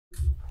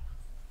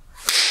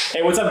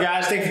Hey, what's up,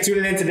 guys? Thanks for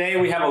tuning in today.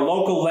 We have a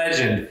local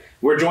legend.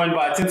 We're joined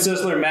by Tim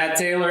Sisler, Matt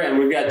Taylor, and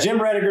we've got Jim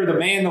Rediger, the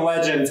man, the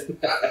legend.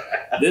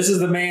 This is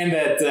the man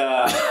that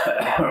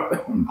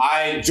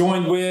I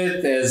joined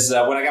with as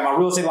when I got my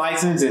real estate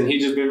license, and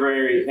he's just been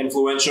very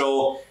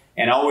influential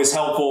and always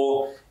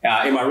helpful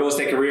in my real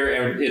estate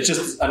career. And it's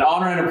just an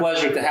honor and a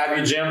pleasure to have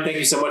you, Jim. Thank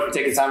you so much for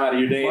taking time out of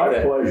your day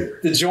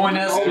to join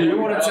us. We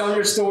want to tell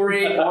your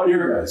story.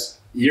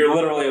 You're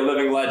literally a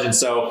living legend.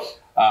 So,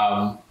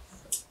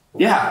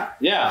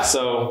 yeah.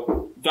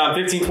 So, about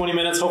 15, 20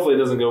 minutes. Hopefully it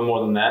doesn't go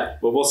more than that.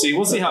 But we'll see.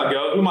 We'll see how it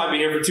goes. We might be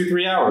here for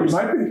 2-3 hours. You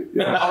might be.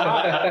 Yeah.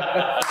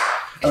 I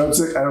don't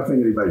think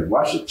anybody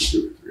watched it for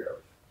 2 or 3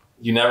 hours.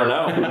 You never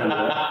know.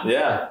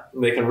 Yeah.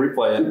 They can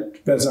replay it.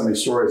 Depends how many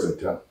stories I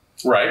tell.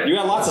 Right. You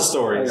got lots of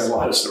stories. I got a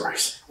lot of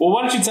stories. Well,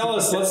 why don't you tell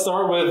us, let's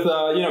start with,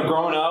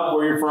 growing up,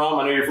 where you're from.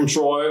 I know you're from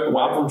Troy.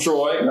 Well, I'm from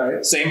Troy.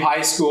 Right. Same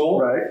high school.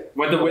 Right.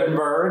 Went to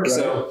Wittenberg. Right.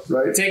 So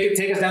right. Take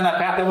us down that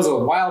path. That was a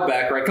while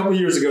back, right? A couple of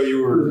years ago,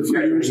 you were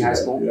in high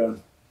school. Yeah.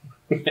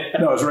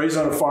 No, I was raised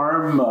on a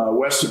farm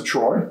west of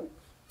Troy,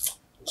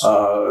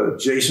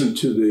 adjacent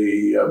to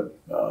the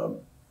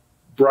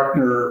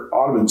Bruckner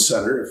Audubon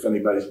Center, if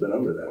anybody's been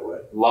over that way.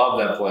 Love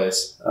that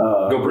place.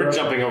 Go bridge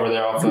jumping over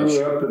there off the...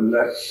 Grew up in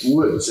that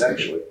woods,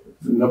 actually.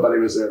 Nobody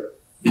was there.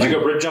 Did you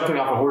go bridge jumping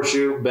off a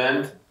Horseshoe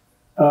Bend?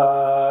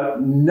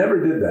 Never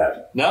did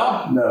that.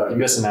 No? No. You're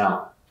missing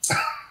out.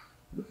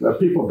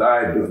 People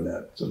died doing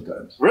that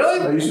sometimes.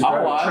 Really? I used to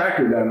drive a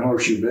tractor down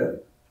Horseshoe Bend.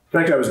 In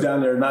fact, I was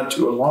down there not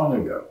too long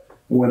ago.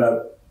 Went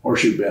up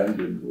Horseshoe Bend,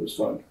 and it was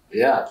fun.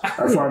 Yeah.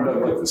 Our farm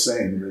doesn't look the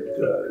same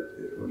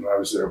when I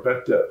was there.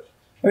 But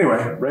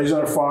anyway, raised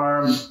on a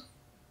farm.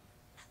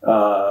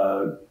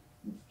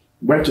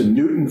 Went to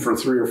Newton for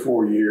 3 or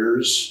 4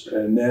 years,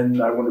 and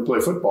then I wanted to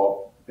play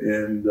football.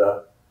 And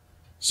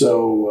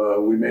so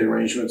we made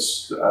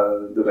arrangements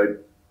that I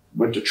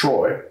went to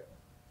Troy.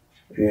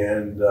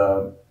 And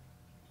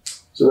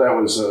so that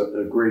was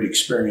a great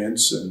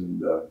experience.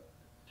 And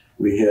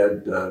we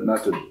had,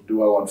 not to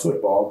dwell on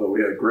football, but we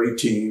had a great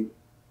team.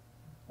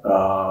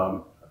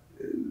 I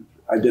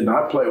did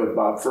not play with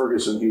Bob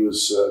Ferguson. He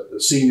was a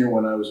senior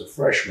when I was a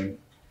freshman.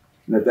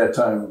 And at that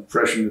time,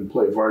 freshmen didn't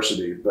play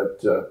varsity.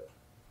 But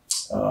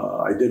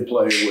I did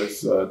play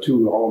with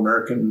 2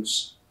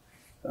 All-Americans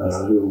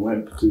who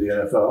went to the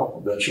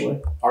NFL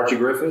eventually. Archie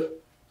Griffith?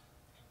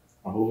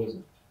 Or who was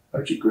it?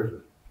 Archie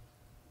Griffith.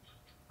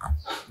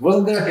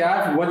 Wasn't there a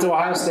guy who went to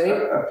Ohio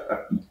State?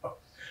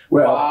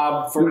 Well,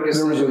 Bob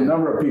Ferguson. There was a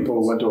number of people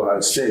who went to Ohio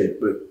State,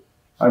 but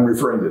I'm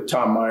referring to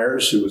Tom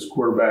Myers, who was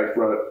quarterback,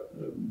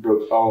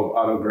 broke all of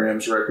Otto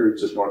Graham's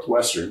records at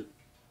Northwestern,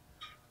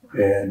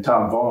 and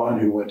Tom Vaughn,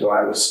 who went to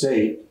Iowa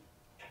State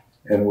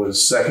and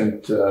was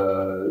second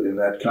in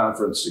that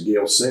conference to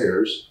Gale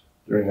Sayers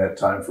during that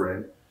time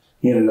frame.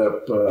 He ended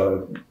up,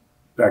 in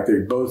fact, they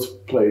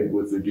both played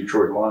with the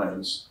Detroit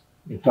Lions.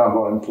 Tom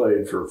Vaughn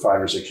played for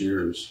 5 or 6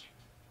 years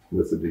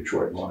with the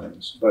Detroit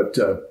Lions. But,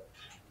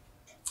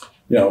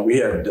 we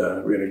had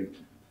a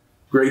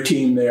great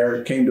team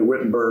there, came to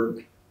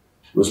Wittenberg,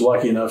 was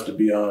lucky enough to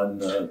be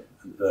on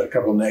a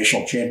couple of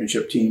national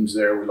championship teams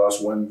there. We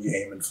lost 1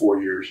 game in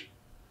 4 years.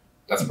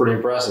 That's pretty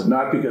impressive.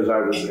 Not because I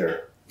was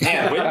there.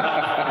 Yeah,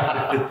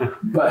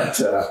 but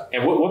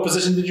and what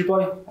position did you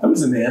play? I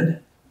was an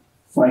end,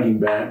 flanking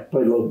back,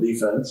 played a little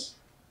defense.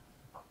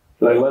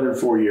 But I led it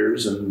 4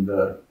 years, and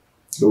but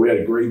we had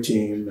a great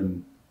team.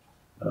 And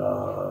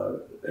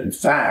in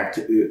fact,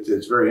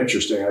 it's very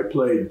interesting. I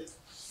played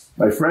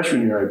my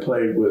freshman year. I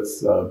played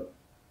with there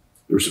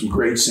were some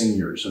great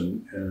seniors,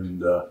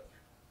 and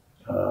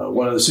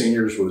one of the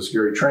seniors was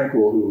Gary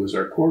Tranquil, who was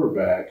our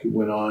quarterback, who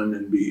went on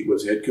and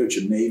was head coach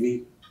of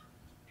Navy.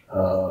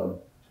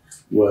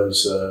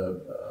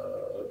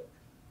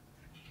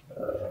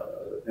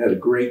 Had a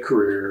great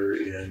career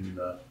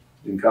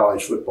in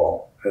college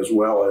football, as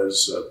well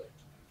as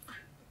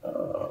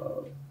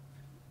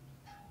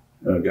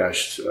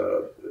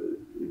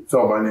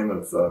fell by the name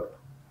of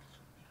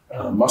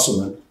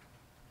Musselman,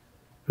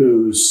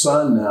 whose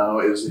son now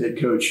is the head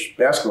coach,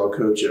 basketball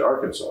coach at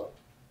Arkansas.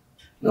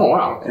 Oh,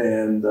 wow.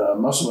 And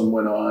Musselman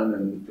went on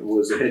and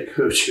was the head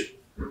coach.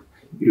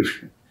 He was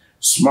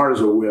smart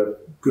as a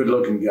whip,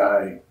 good-looking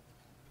guy.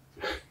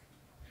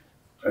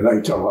 And I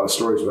can tell a lot of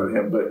stories about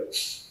him, but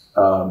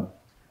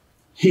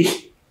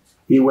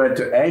he went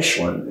to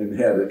Ashland and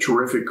had a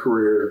terrific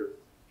career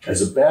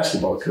as a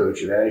basketball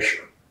coach at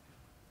Ashland,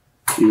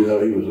 even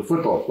though he was a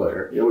football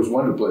player. He always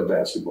wanted to play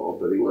basketball,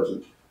 but he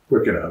wasn't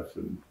quick enough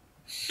and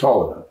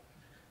tall enough.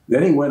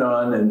 Then he went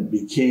on and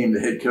became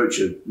the head coach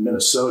of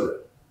Minnesota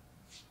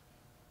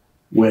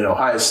when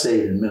Ohio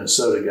State and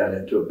Minnesota got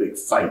into a big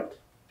fight.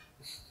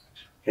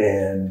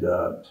 And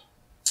it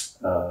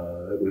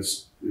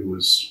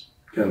was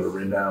kind of a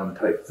renowned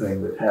type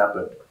thing that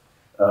happened.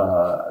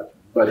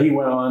 But he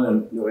went on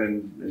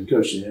and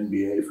coached in the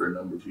NBA for a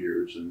number of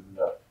years, and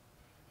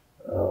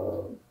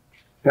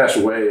passed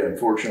away,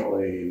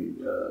 unfortunately,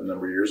 a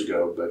number of years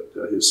ago. But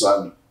his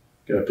son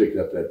kind of picked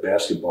up that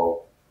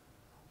basketball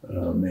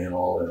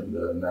Mantle,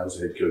 and now he's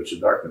the head coach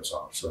at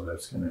Arkansas. So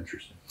that's kind of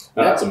interesting.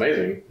 That's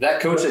amazing. That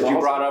coach That's that you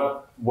awesome. brought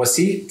up, was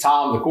he,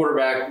 Tom, the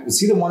quarterback, was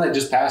he the one that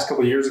just passed a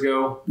couple of years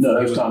ago? No,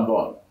 that was Tom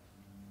Vaughn.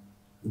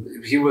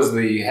 He was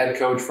the head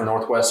coach for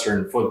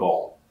Northwestern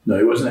football. No,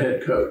 he wasn't a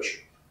head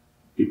coach.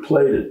 He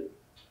played it.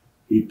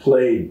 He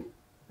played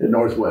at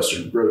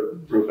Northwestern,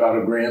 broke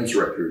Otto Graham's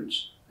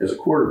records as a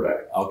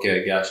quarterback.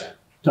 Okay, gotcha.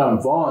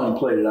 Tom Vaughn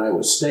played at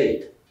Iowa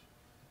State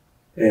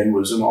and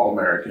was an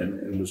All-American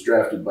and was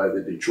drafted by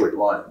the Detroit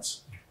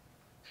Lions.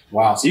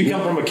 Wow. So you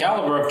come from a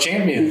caliber of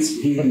champions.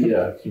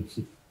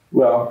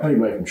 Well,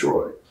 anyway, from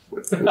Troy.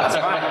 That's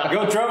right.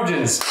 Go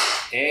Trojans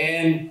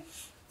and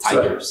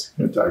Tigers.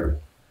 Tigers.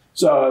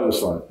 So it was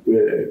fun. We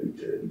had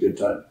a good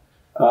time.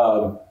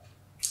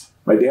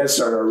 My dad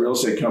started our real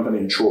estate company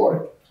in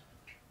Troy.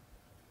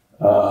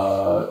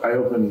 I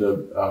opened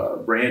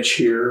a branch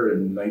here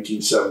in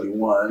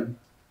 1971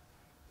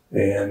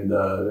 and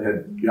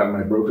had gotten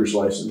my broker's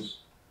license.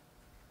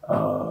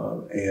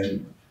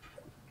 And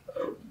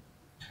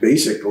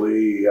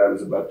basically, I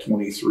was about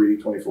 23,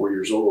 24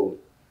 years old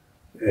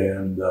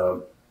and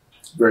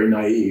very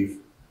naive.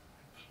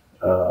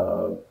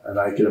 And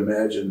I can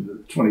imagine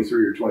the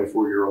 23 or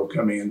 24-year-old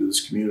coming into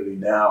this community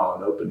now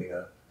and opening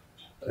a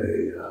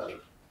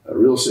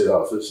real estate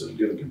office and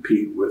going to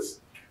compete with,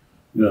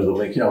 the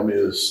Link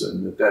Helmuths,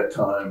 and at that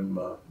time,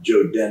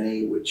 Joe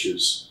Denny, which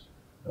is,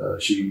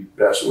 she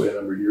passed away a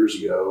number of years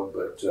ago,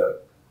 but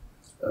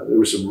there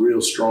was some real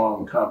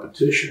strong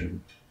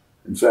competition.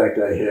 In fact,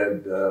 I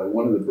had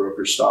one of the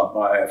brokers stop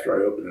by after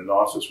I opened an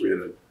office. We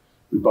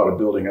bought a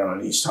building out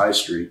on East High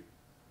Street,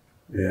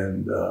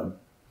 and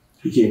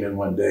he came in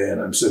one day,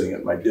 and I'm sitting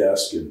at my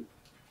desk, and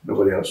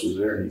nobody else was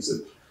there, and he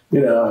said,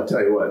 I'll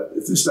tell you what,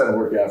 if this doesn't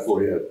work out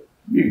for you,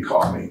 you can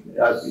call me.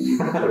 You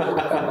can put it work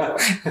out.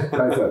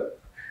 I thought,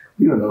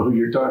 you don't know who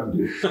you're talking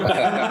to.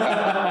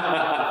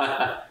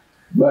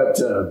 But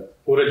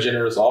What a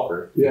generous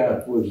offer. yeah,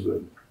 it was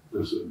a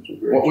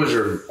great What was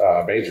your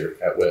major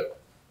at WIT?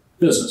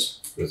 business.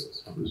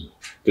 Business.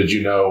 Did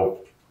you know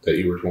that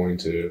you were going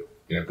to,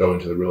 go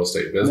into the real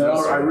estate business?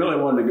 No, I really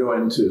wanted to go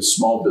into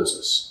small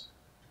business.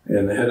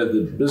 And the head of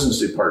the business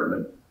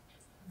department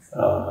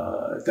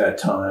at that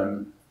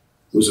time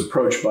was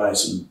approached by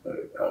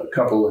a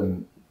couple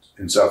in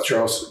South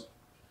Charleston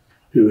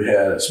who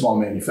had a small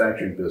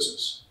manufacturing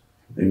business.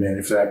 They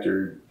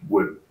manufactured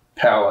wood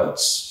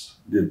pallets,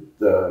 did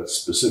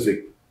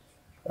specific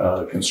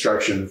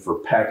construction for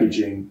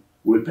packaging,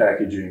 wood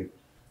packaging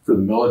for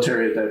the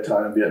military at that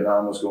time.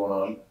 Vietnam was going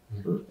on.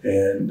 Mm-hmm.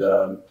 And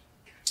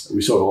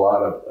we sold a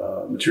lot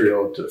of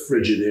material to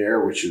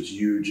Frigidaire, which was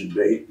huge in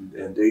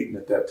Dayton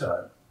at that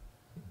time.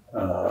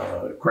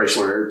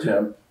 Chrysler Air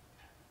Temp,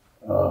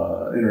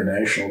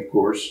 International, of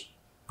course.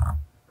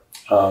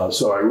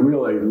 So I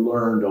really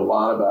learned a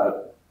lot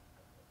about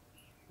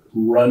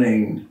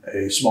running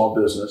a small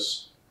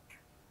business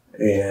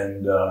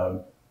and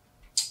the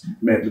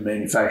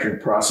manufacturing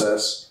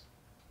process,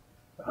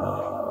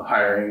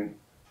 hiring,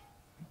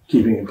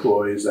 keeping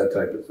employees, that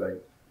type of thing.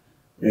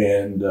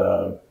 And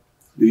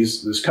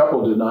this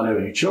couple did not have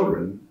any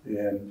children,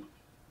 and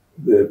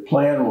the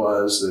plan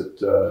was that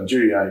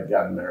Judy and I had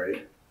gotten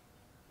married,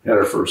 had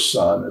our first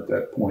son at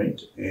that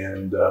point,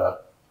 and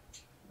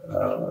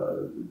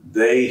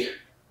they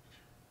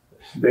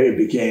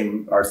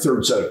became our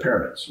third set of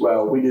parents.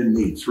 Well, we didn't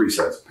need three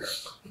sets of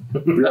parents.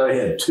 We already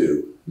had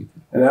two,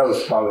 and that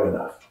was probably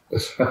enough.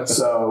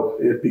 So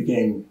it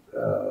became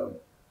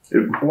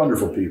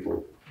wonderful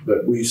people,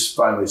 but we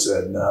finally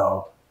said,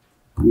 no,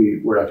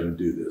 we're not going to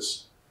do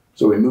this.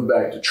 So we moved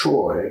back to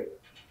Troy.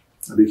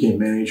 I became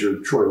manager of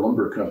the Troy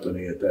Lumber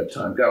Company at that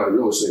time, got my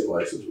real estate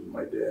license with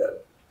my dad,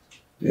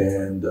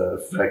 and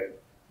in fact,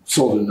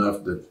 sold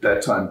enough that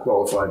that time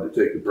qualified to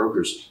take the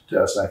broker's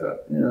test. I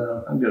thought,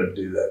 I'm going to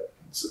do that.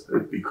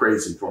 It'd be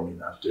crazy for me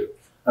not to.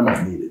 I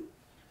might need it.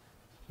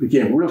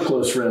 Became real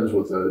close friends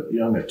with a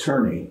young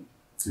attorney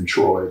in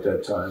Troy at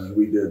that time, and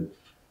we did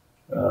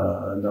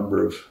a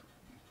number of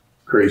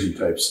crazy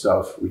type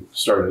stuff. We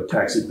started a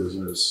taxi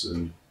business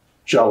and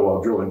shallow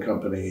well drilling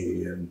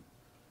company and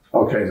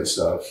all kinds of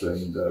stuff.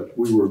 And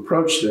we were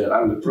approached, and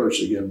I was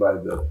approached again by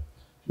the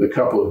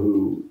couple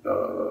who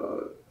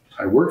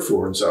I worked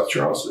for in South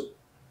Charleston.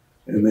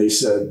 And they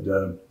said,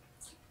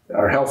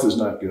 our health is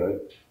not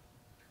good.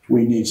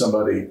 We need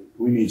somebody,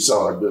 we need to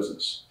sell our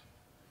business.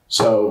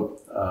 So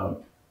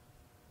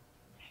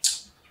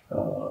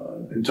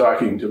in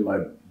talking to my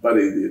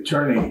buddy, the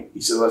attorney,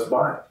 he said, let's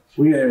buy it.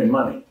 We didn't have any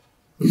money.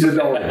 He said,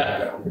 don't worry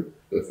about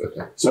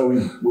that. So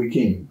we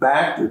came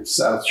back to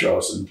South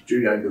Charleston.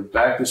 Judy and I moved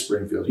back to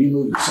Springfield. He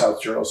moved to South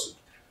Charleston.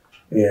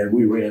 And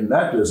we ran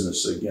that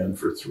business again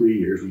for 3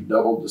 years. We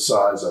doubled the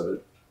size of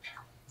it.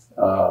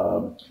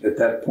 At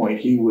that point,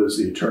 he was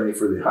the attorney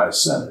for the Ohio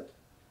Senate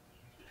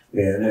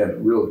and had a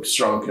real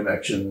strong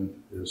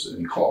connection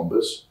in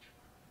Columbus.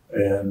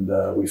 And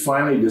we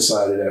finally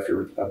decided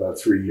after about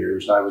 3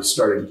 years, I was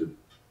starting to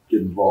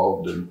get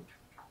involved in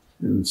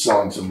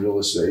selling some real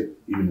estate,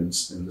 even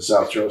in the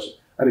South Charleston.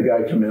 I had a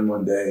guy come in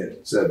one day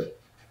and said,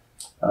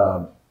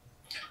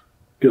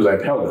 because I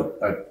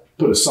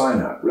put a sign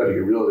out,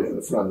 Rediger Realty, in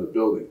the front of the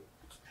building.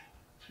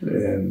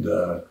 And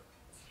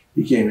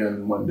he came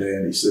in one day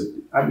and he said,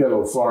 I've got a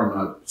little farm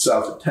out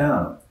south of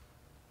town.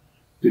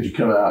 Could you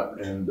come out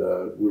and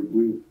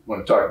we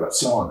want to talk about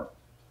selling it?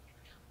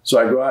 So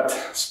I go out to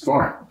this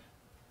farm,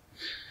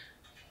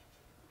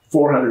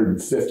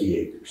 450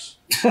 acres.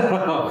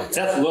 That's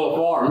a little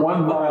farm.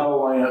 1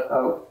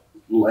 mile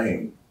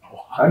lane.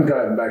 I'm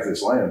driving back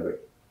this land,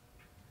 but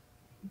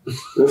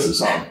this is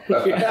something.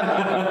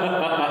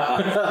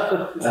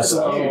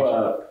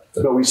 So,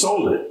 but we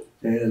sold it,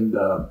 and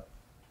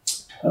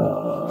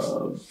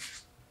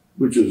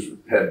which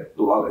had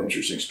a lot of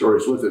interesting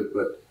stories with it,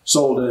 but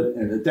sold it.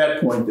 And at that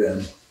point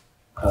then,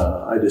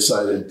 I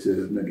decided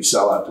to maybe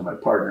sell out to my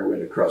partner. We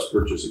had a cross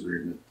purchase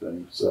agreement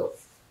thing. So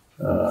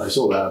I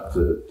sold out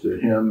to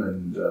him,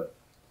 and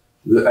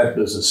that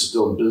business is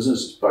still in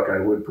business. It's Buckeye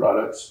Wood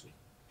Products.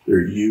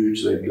 They're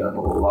huge. They've done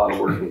a lot of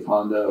work with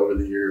Honda over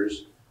the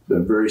years.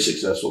 Been very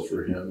successful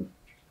for him.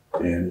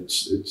 And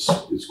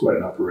it's quite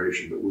an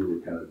operation, but we were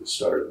kind of the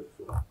start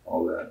of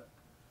all that.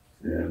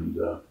 And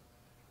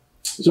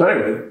so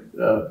anyway,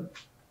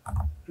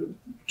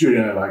 Judy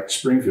and I liked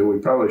Springfield. We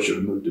probably should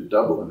have moved to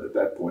Dublin at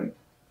that point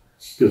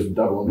because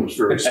Dublin was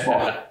very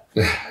small.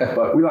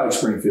 But we liked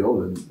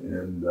Springfield,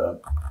 and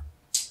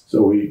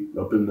so we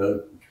opened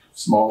a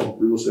small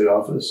real estate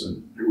office,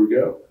 and here we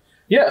go.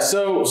 Yeah.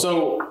 So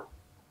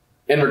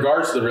in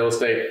regards to the real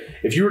estate,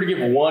 if you were to give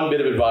one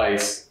bit of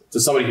advice to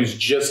somebody who's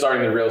just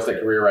starting their real estate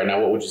career right now,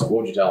 what would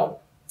you tell them?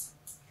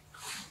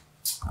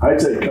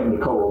 I'd say come to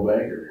Coldwell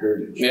Banker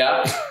Heritage.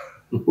 Yeah.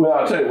 Well,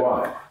 I'll tell you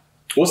why.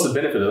 What's the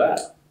benefit of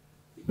that?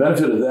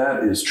 Benefit of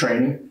that is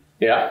training.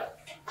 Yeah.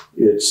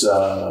 It's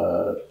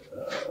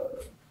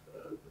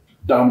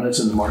dominance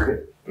in the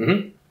market.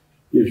 Mm-hmm.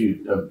 Gives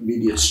you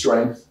immediate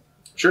strength.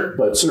 Sure.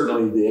 But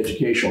certainly the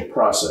educational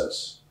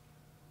process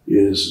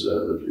is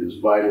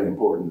vitally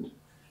important.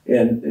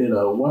 And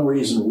one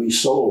reason we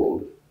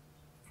sold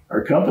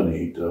our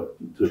company to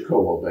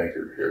Coldwell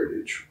Banker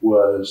Heritage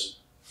was,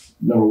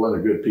 number one,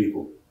 they're good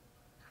people.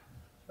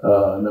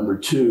 Number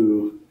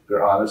two,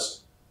 they're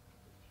honest.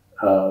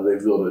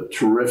 They've built a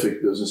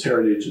terrific business.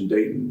 Heritage in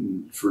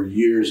Dayton for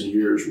years and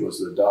years was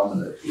the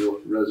dominant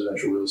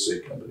residential real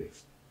estate company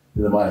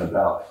in the Miami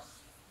Valley.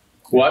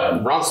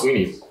 What? Ron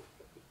Sweeney's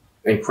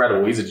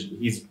incredible.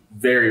 He's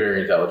very,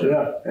 very intelligent.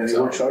 Yeah, and he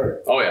works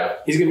hard. Oh yeah.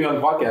 He's gonna be on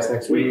the podcast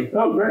next week.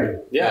 Oh, great.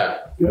 Yeah.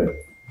 Good.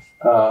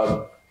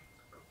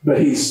 But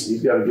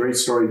he's got a great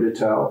story to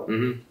tell.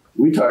 Mm-hmm.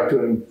 We talked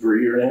to him for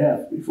a year and a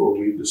half before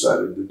we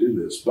decided to do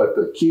this. But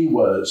the key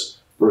was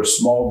for a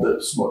small real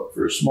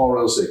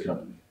estate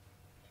company,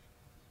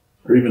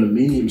 or even a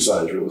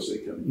medium-sized real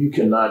estate company, you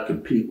cannot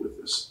compete with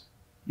this.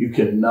 You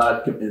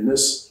cannot, in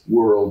this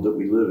world that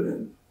we live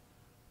in,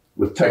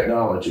 with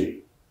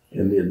technology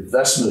and the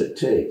investment it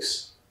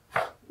takes.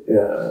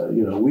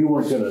 We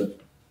weren't going to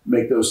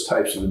make those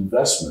types of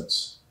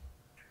investments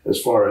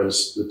as far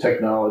as the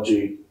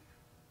technology,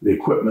 the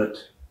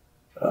equipment,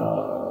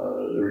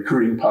 the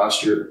recruiting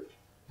posture.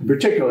 And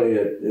particularly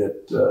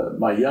at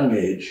my young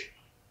age,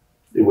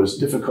 it was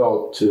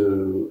difficult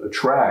to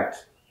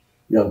attract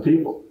young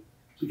people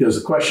because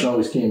the question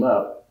always came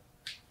up,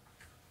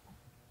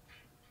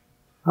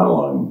 how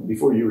long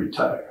before you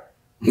retire?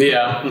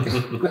 Yeah.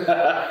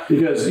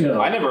 Because,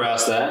 I never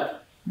asked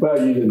that. Well,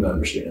 you didn't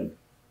understand.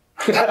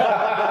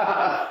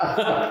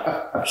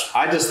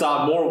 I just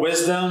thought more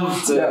wisdom.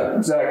 Yeah,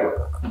 exactly.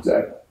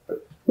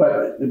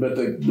 But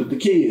the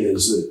key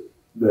is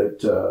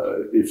that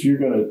if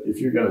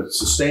you're gonna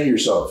sustain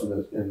yourself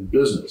in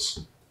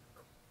business,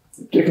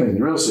 particularly in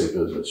the real estate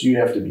business, you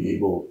have to be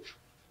able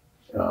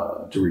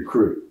to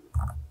recruit,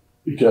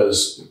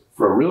 because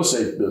for a real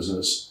estate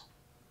business,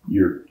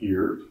 your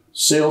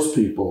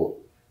salespeople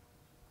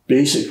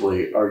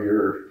basically are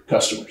your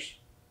customers,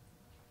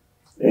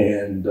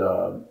 and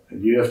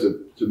you have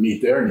to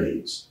meet their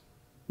needs.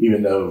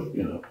 Even though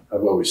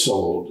I've always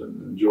sold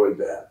and enjoyed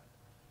that,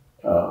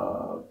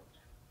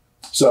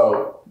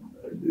 so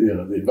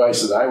the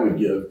advice that I would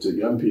give to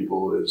young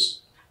people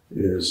is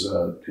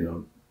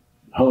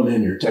hone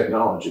in your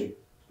technology.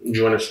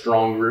 Join a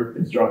strong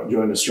group.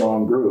 Join a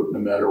strong group, no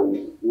matter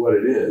what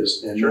it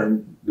is, and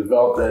then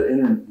develop that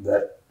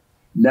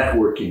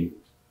networking.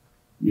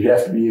 You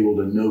have to be able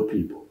to know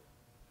people,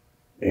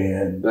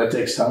 and that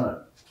takes time.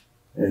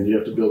 And you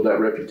have to build that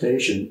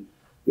reputation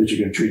that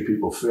you can treat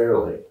people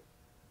fairly.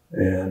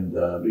 And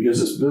because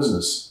this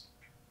business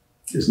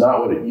is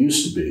not what it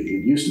used to be.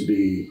 It used to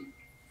be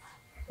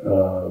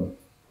a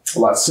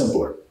lot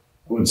simpler. I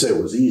wouldn't say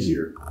it was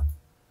easier.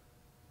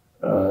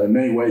 In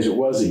many ways, it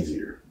was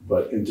easier.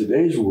 But in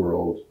today's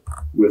world,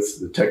 with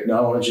the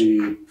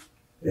technology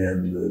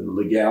and the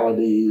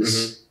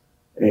legalities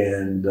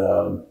and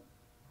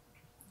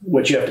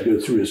what you have to go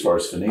through as far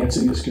as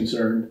financing is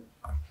concerned,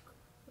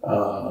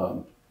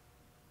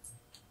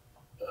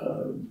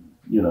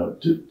 you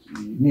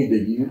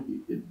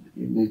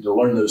need to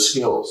learn those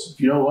skills.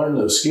 If you don't learn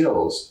those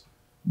skills,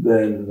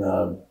 then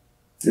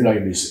you're not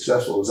going to be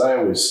successful. As I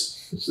always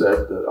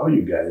said to all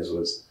you guys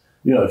was,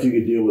 you know, if you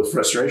could deal with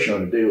frustration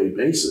on a daily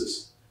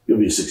basis, you'll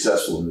be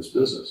successful in this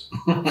business.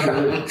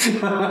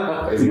 Isn't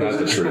that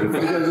the truth?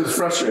 Because it's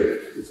frustrating.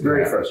 It's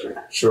very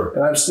frustrating. Sure.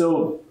 And I'm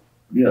still,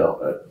 you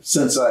know,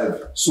 since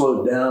I've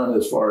slowed down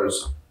as far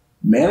as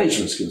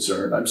management's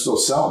concerned, I'm still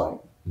selling.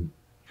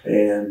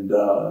 And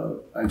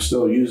I'm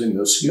still using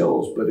those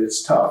skills, but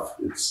it's tough.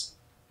 It's,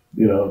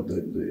 you know,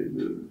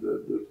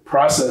 the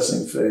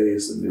processing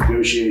phase, the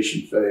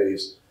negotiation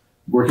phase,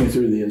 working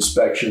through the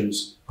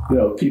inspections. You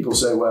know, people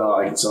say, well,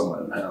 I can sell my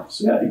own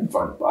house. Yeah, you can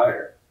find a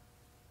buyer.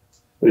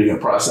 But are you going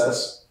to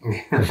process?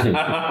 You're going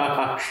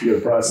to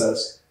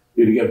process?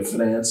 You're going to get them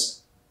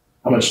financed?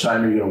 How much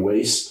time are you going to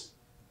waste?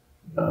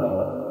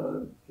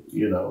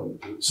 You know,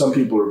 some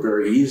people are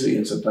very easy,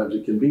 and sometimes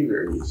it can be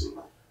very easy.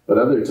 But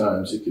other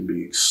times it can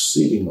be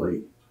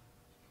exceedingly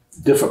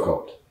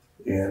difficult.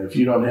 And if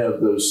you don't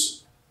have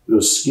those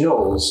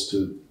skills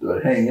to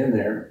hang in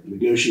there,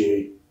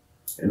 negotiate,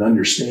 and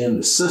understand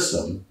the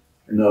system,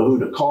 and know who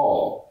to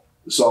call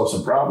to solve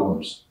some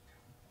problems,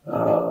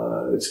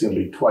 it's going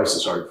to be twice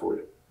as hard for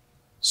you.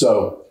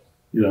 So,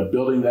 you know,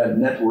 building that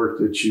network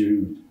that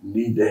you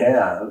need to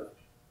have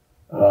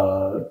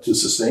to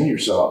sustain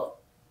yourself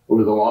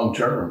over the long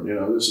term. You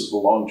know, this is the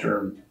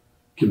long-term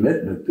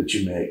commitment that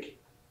you make.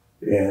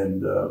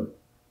 And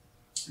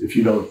if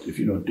you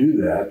don't do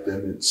that,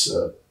 then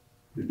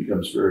it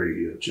becomes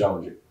very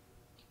challenging.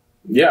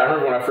 Yeah, I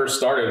remember when I first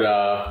started,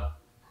 I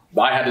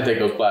had to take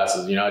those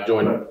classes. You know, I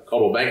joined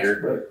Coldwell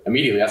Banker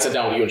immediately. I sat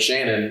down with you and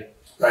Shannon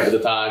at the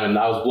time, and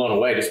I was blown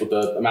away just with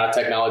the amount of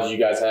technology you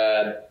guys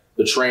had.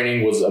 The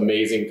training was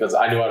amazing because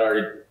I knew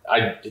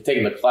I'd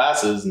taken the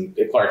classes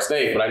at Clark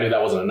State, but I knew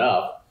that wasn't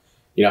enough.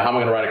 You know, how am I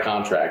going to write a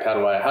contract? How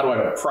do I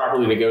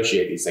properly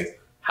negotiate these things?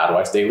 How do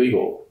I stay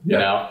legal? You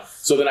know?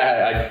 So then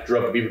I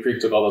drove to Beaver Creek,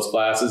 took all those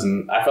classes,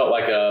 and I felt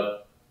like I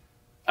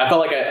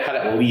had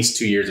at least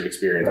 2 years of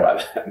experience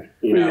by then.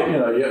 You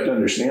know, you have to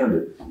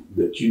understand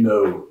that you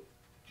know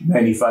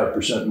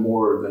 95%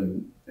 more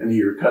than any of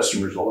your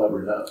customers will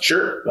ever know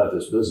about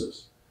this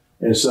business.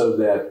 And so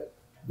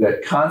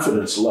that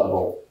confidence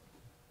level,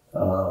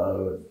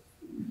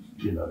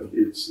 you know,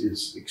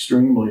 it's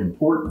extremely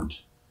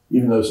important,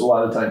 even though a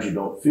lot of times you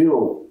don't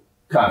feel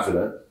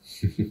confident.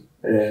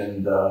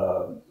 And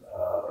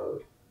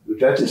but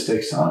that just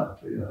takes time.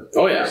 You know,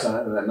 it takes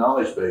time, and that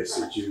knowledge base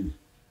that you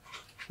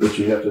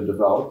have to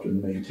develop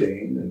and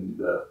maintain,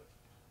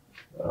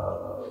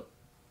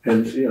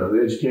 and you know,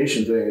 the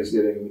education thing is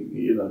getting,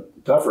 you know,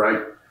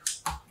 tougher.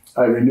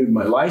 I renewed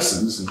my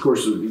license, and of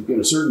course, when you get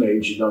a certain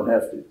age, you don't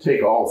have to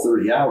take all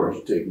 30 hours.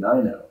 You take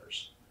 9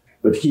 hours.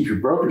 But to keep your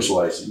broker's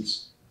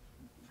license,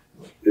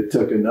 it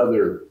took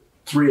another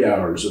 3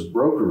 hours of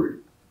broker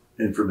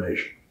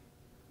information.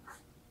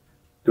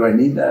 Do I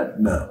need that?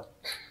 No.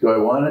 Do I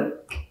want it?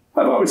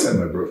 I've always had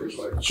my broker's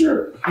license.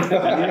 Sure.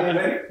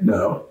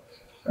 No.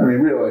 I mean,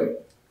 really.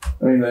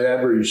 I mean, the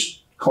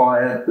average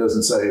client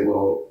doesn't say,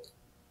 well,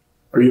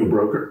 are you a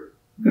broker?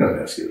 They don't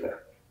ask you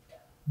that.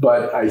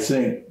 But I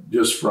think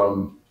just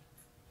from,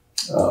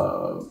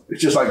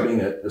 it's just like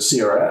being a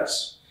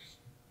CRS,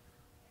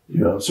 you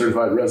know,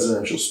 certified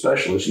residential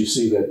specialist, you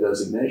see that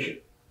designation.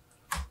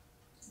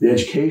 The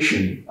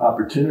education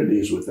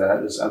opportunities with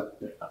that is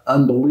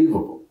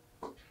unbelievable.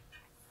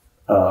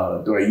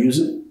 Do I use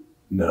it?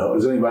 No.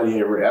 Has anybody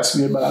ever asked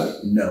me about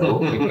it?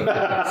 No. It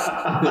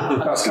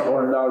costs a couple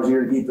 $100 a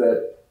year to keep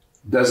that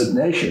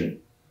designation.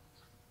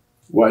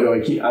 Why do I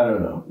keep? I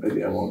don't know.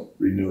 Maybe I won't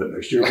renew it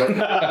next year. But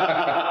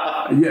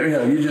you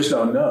know, you just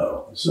don't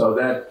know. So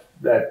that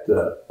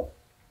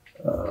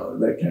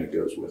kind of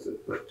goes with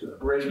it. But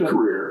great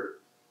career.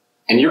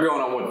 And you're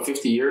going on what,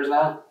 50 years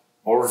now?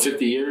 Over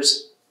 50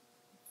 years?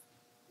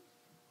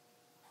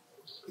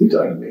 Who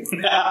talking to me?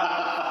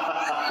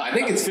 I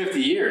think it's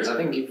 50 years. I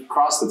think you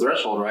crossed the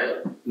threshold,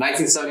 right?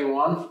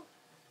 1971?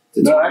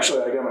 No,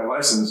 actually, I got my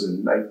license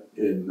in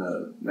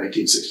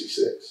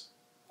 1966.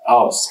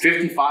 Oh, it's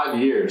 55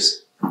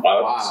 years.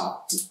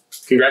 Wow.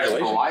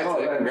 Congratulations.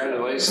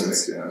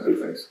 Congratulations.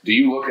 Thanks. Do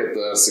you look at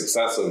the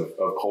success of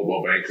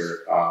Coldwell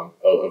Banker, of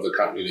the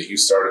company that you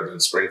started in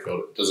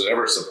Springfield? Does it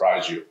ever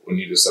surprise you when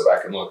you just sit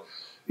back and look?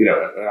 You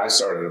know, and I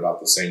started about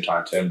the same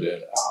time Tim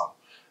did,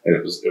 and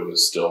it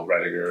was still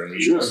Rediger, and we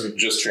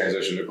just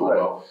transitioned to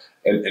Coldwell. Right.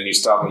 And you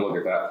stop and look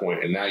at that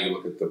point, and now you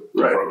look at the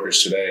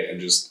brokers today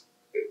and just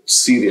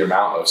see the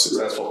amount of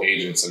successful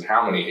agents and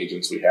how many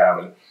agents we have,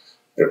 and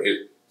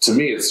to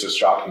me, it's just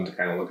shocking to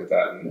kind of look at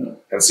that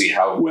and see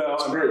how.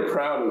 Well, I'm very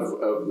proud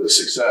of the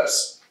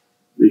success,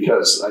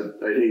 because I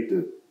hate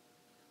to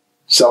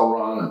sell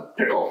Ron a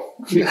pickle.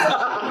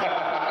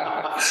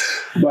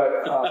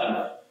 But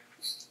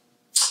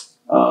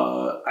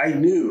I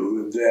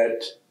knew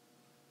that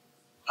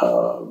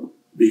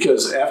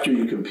because after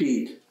you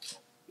compete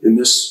in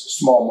this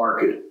small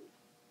market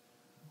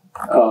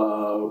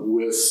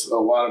with a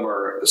lot of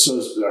our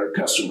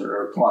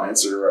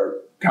clients, or our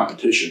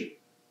competition,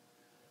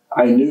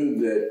 I knew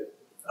that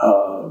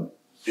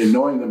in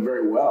knowing them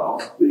very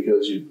well,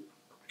 because you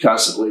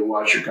constantly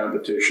watch your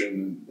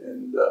competition,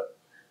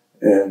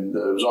 and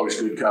it was always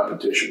good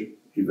competition,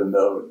 even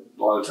though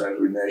a lot of times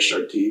we gnashed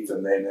our teeth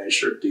and they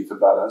gnashed their teeth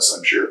about us,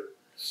 I'm sure.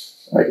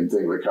 I can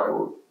think of a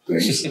couple of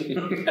things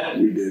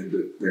we did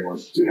that they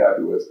weren't too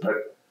happy with.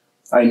 But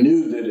I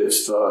knew that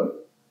if,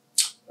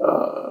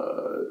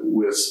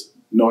 with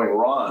knowing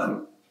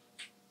Ron,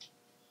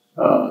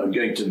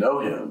 getting to know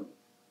him,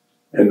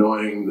 and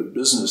knowing the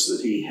business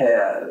that he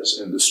has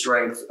and the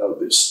strength of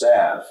his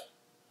staff,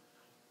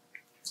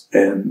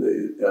 and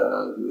that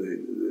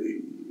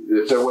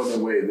there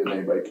wasn't a way that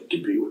anybody could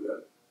compete with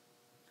that.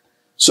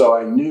 So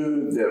I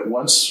knew that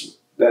once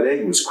that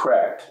egg was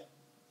cracked,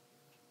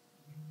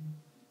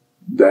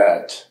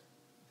 that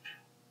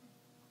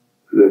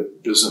the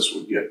business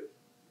would get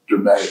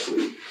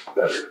dramatically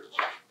better.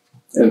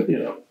 And, you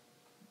know,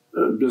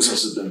 the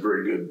business has been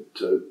very good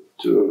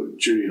to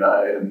Judy and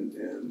I,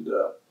 and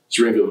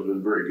Springfield has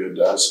been very good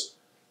to us.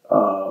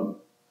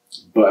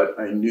 But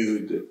I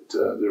knew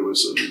that there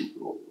was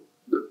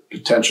the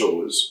potential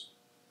was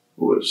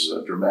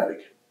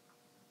dramatic.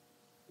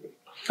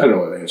 I don't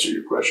know if I answered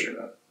your question or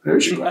not.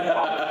 There's your question.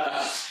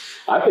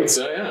 I think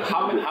so. Yeah.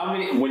 How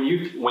many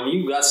when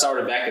you got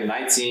started back in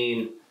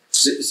 19?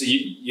 So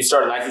you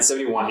started in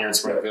 1971 here in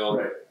Springfield,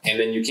 Right. And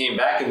then you came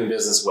back into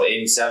business, what,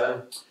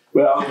 87?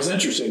 Well, it was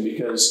interesting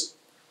because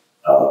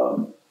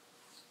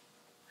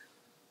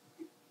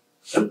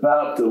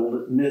about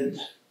the mid,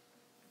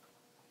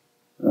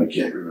 I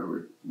can't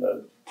remember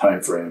the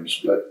time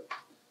frames, but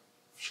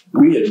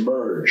we had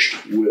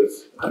merged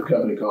with a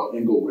company called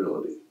Engel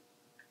Realty,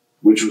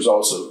 which was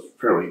also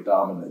fairly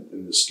dominant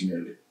in this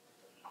community.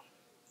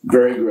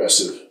 Very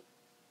aggressive.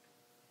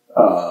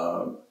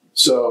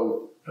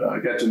 So I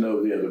got to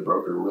know the other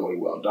broker really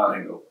well, Don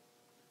Engel.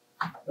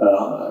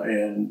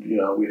 And, you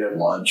know, we'd have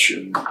lunch.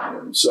 And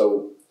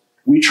so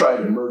we tried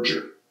a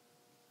merger.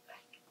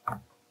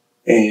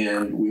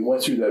 And we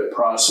went through that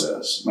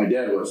process. My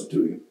dad wasn't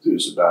too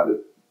enthused about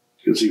it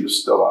because he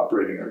was still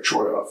operating our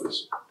Troy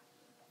office.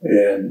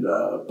 And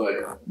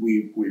but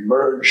we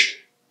merged.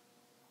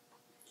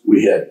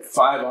 We had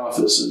 5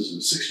 offices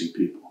and 60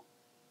 people.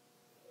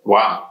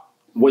 Wow.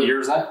 What year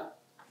is that?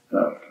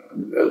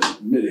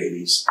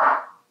 Mid-'80s.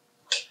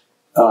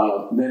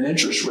 Then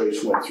interest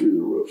rates went through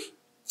the roof.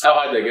 How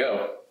high did they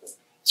go?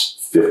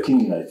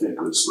 15, I think,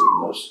 was the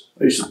most.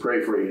 I used to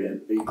pray for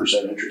 8%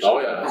 interest. Oh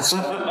yeah.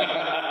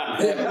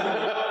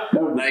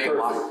 That would be They can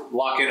perfect.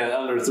 lock in at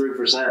under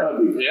 3%. That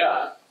would be,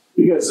 Yeah.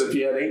 because if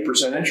you had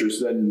 8%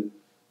 interest, then,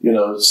 you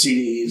know,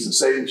 CDs and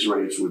savings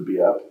rates would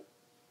be up.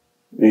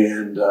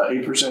 And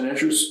 8%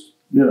 interest,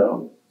 you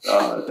know,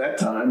 at that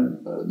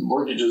time,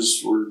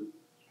 mortgages were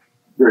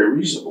very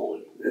reasonable,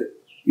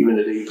 even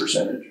at 8%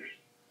 interest.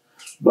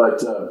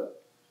 But so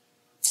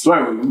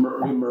anyway,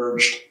 we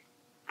merged,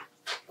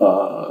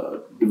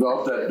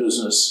 developed that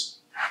business,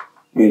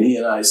 and he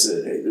and I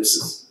said, hey, this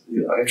is,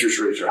 you know, interest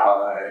rates are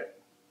high.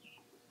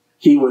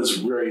 He was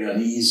very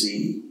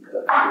uneasy,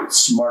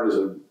 smart as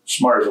a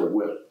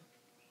whip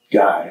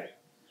guy.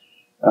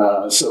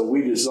 So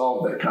we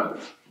dissolved that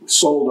company. We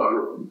sold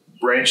our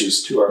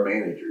branches to our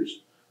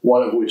managers,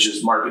 one of which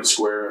is Market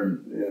Square,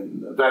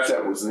 and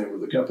that was the name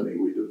of the company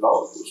we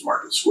developed, was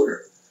Market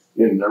Square.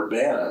 In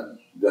Urbana,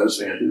 Dennis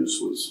Van Hoos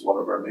was one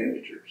of our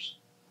managers.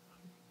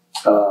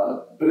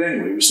 But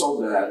anyway, we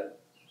sold that,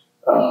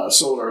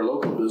 sold our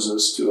local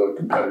business to a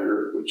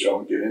competitor, which I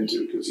won't get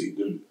into because he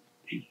didn't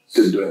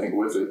do anything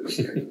with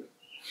it.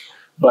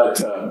 But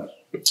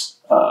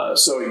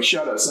so he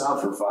shut us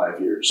out for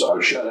 5 years, so I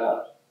was shut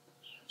out.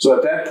 So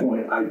at that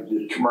point, I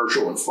did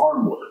commercial and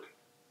farm work,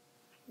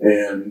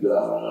 and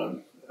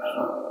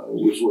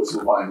was with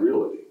Levine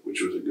Realty,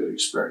 which was a good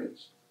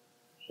experience.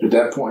 At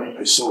that point,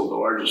 I sold the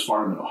largest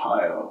farm in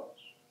Ohio,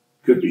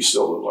 could be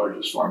still the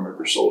largest farm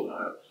ever sold in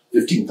Ohio,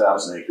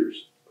 15,000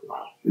 acres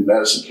in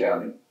Madison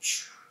County,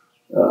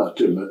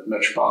 to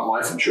Metropolitan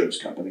Life Insurance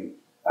Company.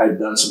 I had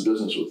done some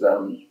business with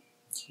them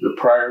the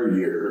prior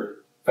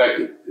year, in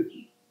fact,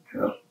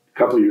 a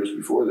couple of years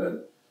before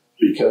then,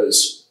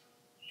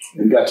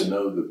 and got to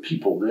know the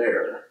people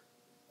there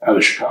out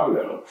of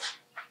Chicago.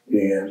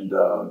 And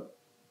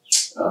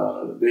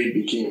they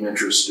became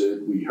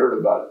interested. We heard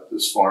about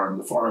this farm.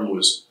 The farm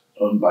was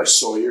owned by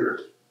Sawyer,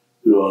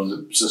 who owned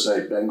the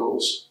Cincinnati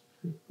Bengals.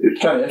 It's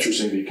kind of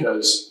interesting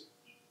because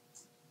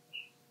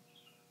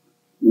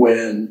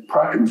when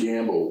Procter &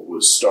 Gamble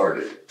was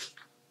started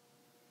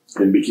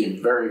and became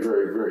very,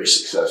 very, very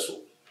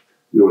successful,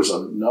 there was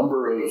a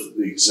number of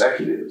the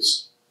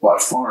executives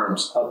bought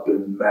farms up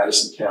in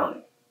Madison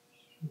County.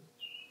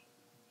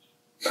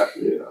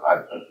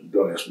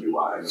 Don't ask me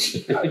why. I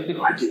have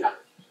no idea.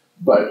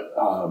 But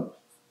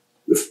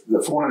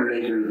the 400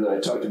 acres that I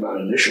talked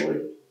about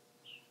initially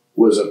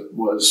was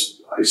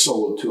I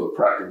sold to a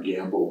Procter &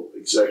 Gamble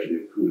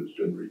executive who had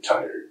been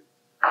retired.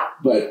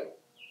 But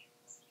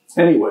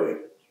anyway,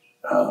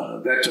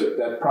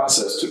 that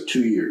process took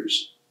 2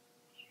 years,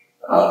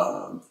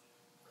 and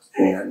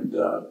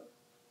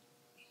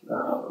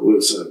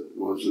was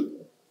a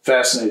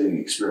fascinating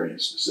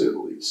experience, to say the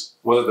least.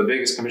 Was it the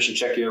biggest commission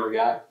check you ever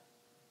got?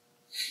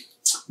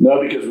 No,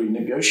 because we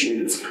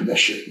negotiated the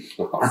commission.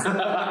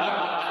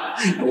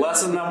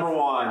 Lesson number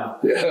one.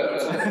 Yeah.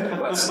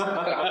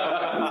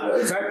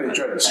 In fact, they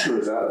tried to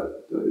screw us out of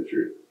it, to tell you the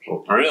truth.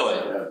 Really?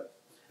 Yeah.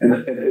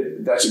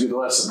 And that's a good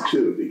lesson,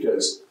 too,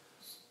 because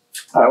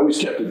I always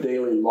kept a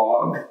daily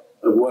log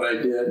of what I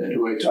did and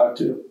who I talked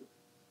to.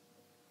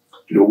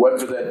 If it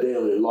wasn't for that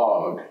daily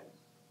log,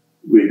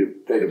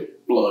 they'd have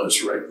blown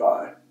us right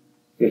by.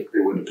 They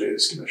wouldn't have paid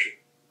us commission.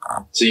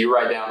 So you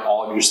write down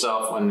all of your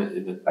stuff when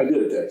the I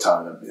did at that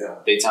time, yeah.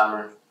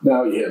 daytimer?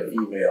 Now you have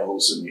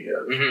emails and you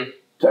have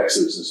texts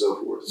and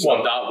so forth. So,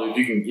 Well, dot loop,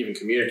 you can even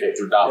communicate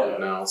through dot loop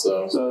now.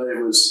 So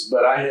it was,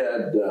 but I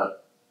had,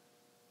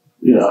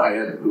 I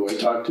had who I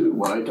talked to,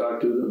 when I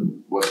talked to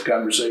them, what the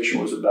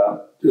conversation was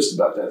about, just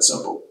about that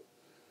simple.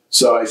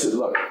 So I said,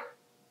 look,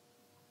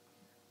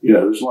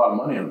 there's a lot of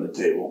money on the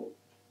table.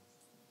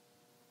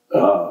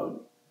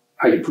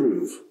 I could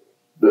prove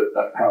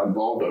that how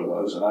involved I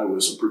was, and I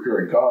was a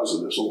procuring cause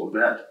of this whole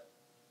event.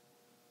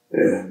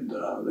 And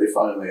they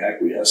finally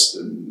acquiesced,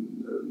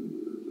 and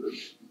the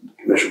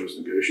commission was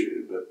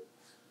negotiated. But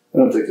I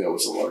don't think that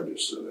was the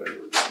largest that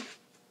ever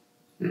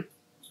done.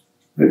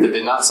 Did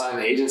they not sign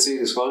the agency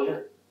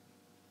disclosure?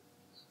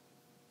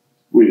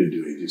 We didn't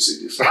do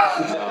agency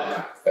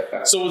disclosure.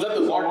 So was that the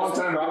largest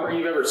property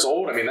you've ever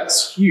sold? I mean,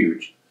 that's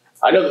huge.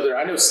 I know that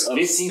I know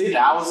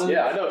 15,000.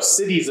 Yeah, I know of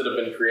cities that have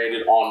been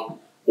created on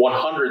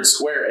 100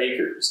 square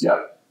acres.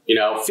 Yeah,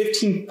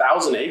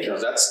 15,000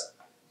 acres.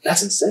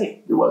 That's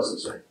insane. it was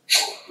insane.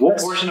 What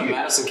portion of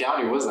Madison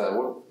County was that?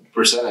 What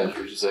percentage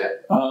would you say?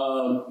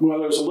 Well, there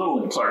was a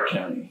little in Clark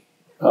County.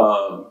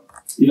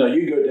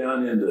 You go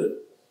down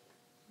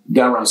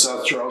around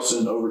South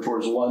Charleston, over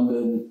towards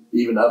London,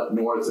 even up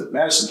north.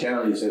 Madison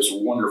County has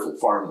wonderful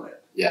farmland.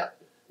 Yeah.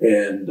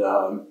 And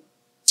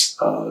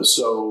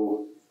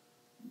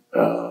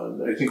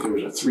I think there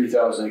was a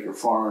 3,000 acre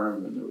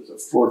farm, and there was a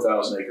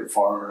 4,000 acre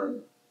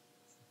farm,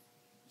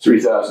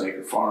 3,000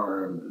 acre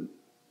farm,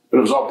 but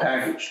it was all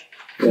packaged.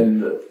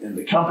 And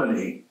the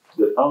company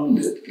that owned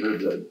it, or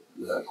the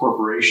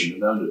corporation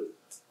that owned it,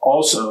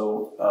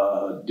 also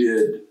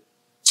did.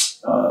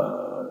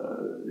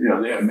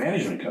 They had a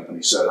management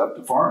company set up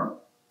to farm.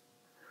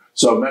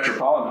 So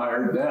Metropolitan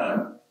hired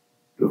them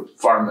to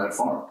farm that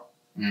farm.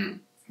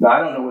 Now, I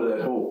don't know whether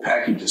that whole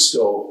package is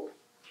still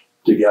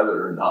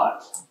together or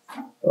not,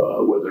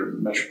 whether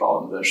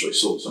Metropolitan eventually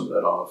sold some of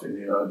that off. And,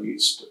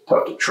 it's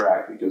tough to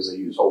track because they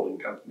use holding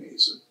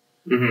companies.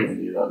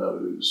 And you don't know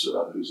who's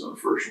on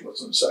first and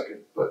what's on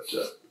second. But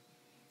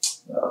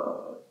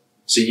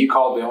So you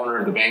called the owner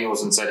of the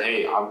Bengals and said,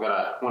 "Hey, I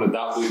want to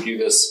dot loop you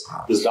this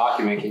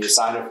document. Can you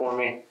sign it for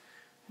me?"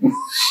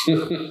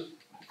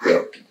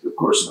 Yeah, of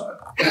course not.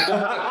 You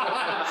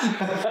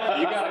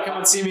got to come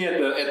and see me at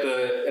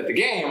the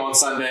game on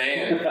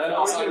Sunday, and then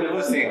I'll sign the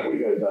listing. We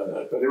could have done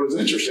that, but it was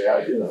interesting.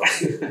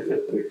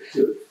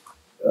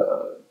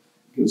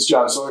 Because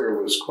John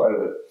Sawyer was quite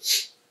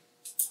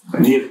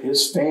and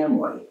his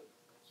family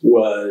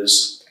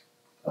was,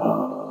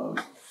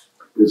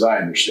 as I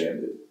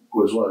understand it,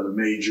 was one of the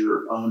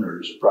major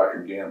owners of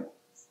Procter & Gamble.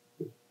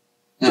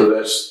 So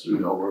that's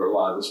where a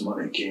lot of this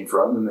money came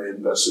from, and they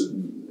invested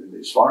in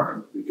these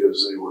farms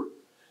because they were.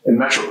 And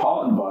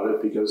Metropolitan bought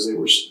it because they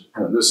were.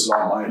 This is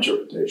all my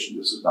interpretation.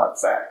 This is not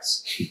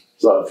facts.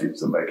 So if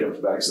somebody comes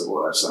back and says,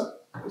 "Well, that's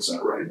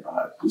not right,"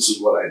 this is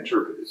what I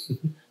interpreted.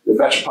 The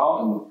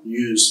Metropolitan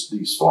used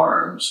these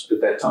farms at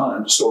that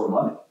time to store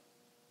money,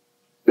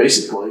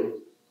 basically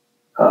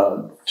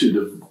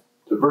to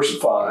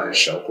diversify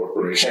shell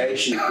corporation.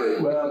 Cash.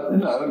 Well,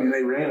 no, I mean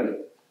they ran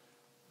it.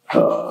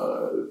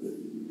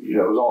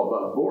 It was all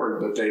above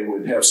board, but they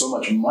would have so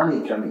much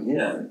money coming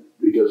in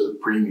because of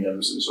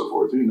premiums and so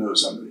forth. Who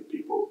knows how many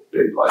people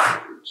paid life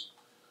insurance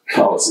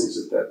policies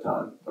at that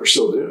time, or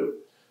still do.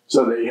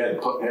 So they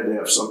had to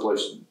have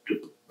someplace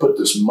to put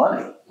this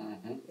money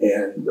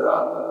and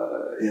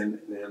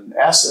in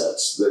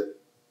assets that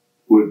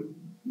would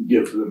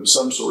give them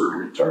some sort of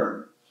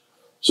return.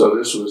 So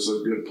this was a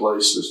good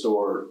place to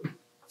store.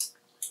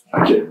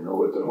 I can't remember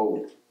what the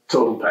whole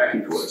total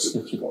package was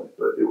at this point,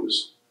 but it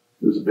was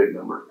a big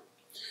number.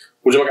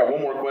 Well, Joe, I got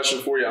one more question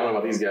for you. I don't know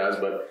about these guys,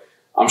 but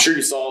I'm sure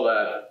you saw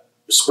that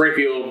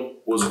Springfield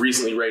was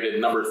recently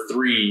rated number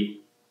 3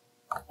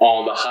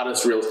 on the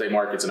hottest real estate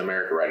markets in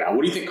America right now.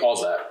 What do you think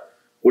caused that?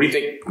 What do you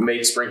think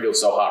made Springfield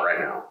so hot right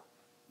now?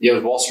 Yeah,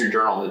 the Wall Street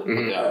Journal that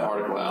put that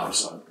article out.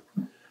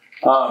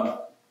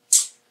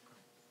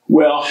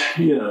 Well,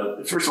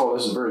 first of all,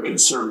 this is a very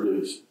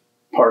conservative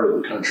part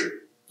of the country.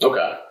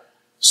 Okay.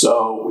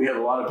 So we have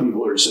a lot of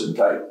people who are sitting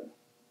tight.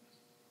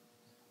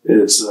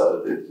 It's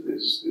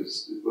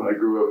when I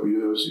grew up, we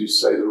used to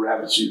say the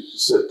rabbits used to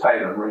sit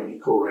tight on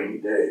cold, rainy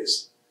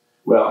days.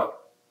 Well,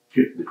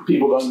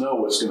 people don't know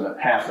what's going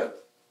to happen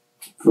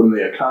from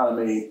the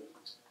economy,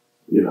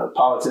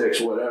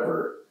 politics,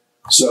 whatever.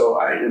 So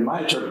in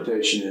my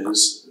interpretation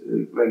is,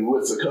 and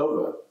with the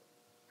COVA,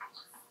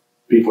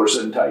 people are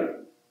sitting tight.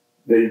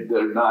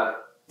 They're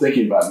not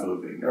thinking about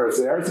moving, or if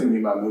they are thinking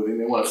about moving,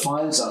 they want to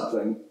find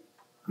something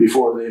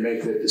before they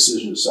make that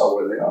decision to sell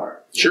where they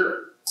are.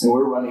 Sure. And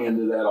we're running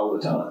into that all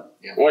the time.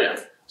 Oh yeah.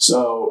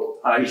 So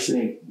I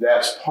think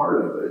that's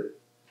part of it.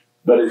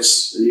 But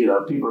it's,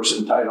 people are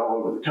sitting tight all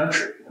over the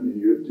country. I mean,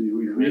 you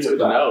It's good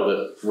to know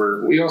that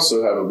we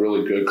also have a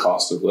really good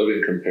cost of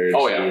living compared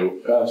Oh, to, yeah.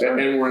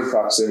 and we're in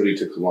proximity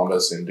to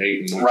Columbus and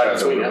Dayton, which Right,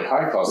 has a really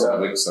high cost of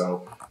living.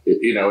 So,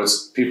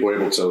 it's people are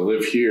able to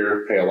live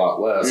here, pay a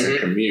lot less, and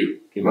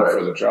commute,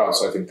 for the job.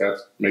 So I think that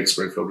makes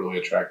Springfield really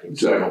attractive.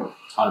 Exactly.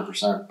 So,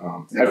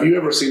 100%. have you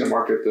ever seen a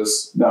market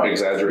this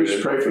exaggerated?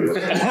 Just pray for this.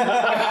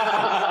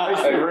 I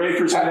pay for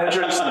 8%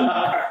 interest.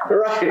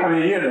 Right. I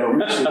mean,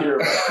 we used to hear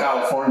about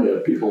California,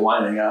 people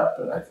lining up,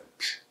 and I think,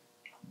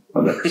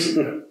 I've never seen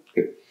that.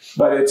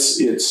 But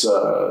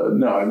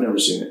no, I've never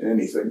seen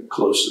anything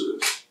close to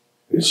this.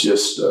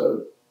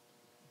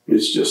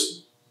 It's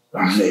just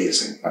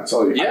amazing. That's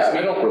all you can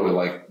I don't really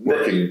like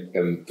working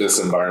in this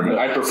environment.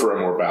 I prefer a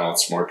more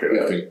balanced market.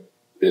 I think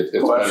it's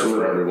better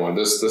for everyone.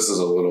 This is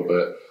a little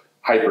bit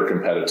hyper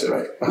competitive.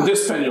 Right.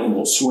 This pendulum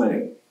will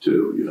swing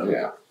too,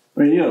 Yeah. I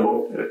mean,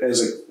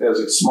 as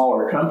a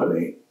smaller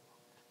company,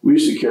 we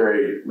used to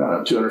carry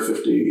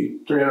 250,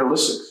 300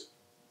 listings.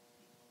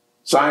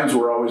 Signs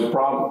were always a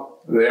problem.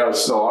 They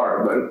still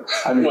are, but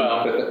I mean,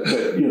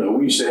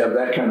 we used to have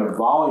that kind of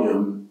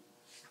volume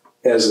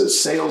as a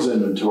sales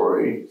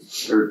inventory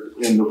or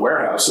in the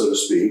warehouse, so to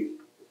speak.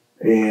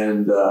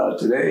 And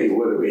today,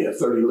 what do we have?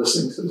 30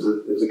 listings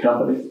as a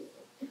company?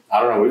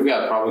 I don't know. We've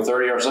got probably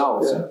 30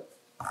 ourselves. Yeah.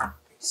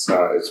 It's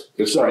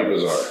pretty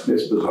bizarre.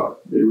 It's bizarre.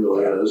 It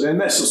really is. And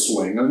this will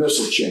swing, and this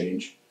will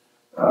change.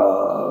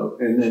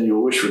 And then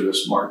you'll wish for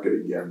this market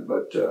again.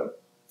 But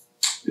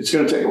it's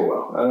going to take a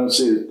while. I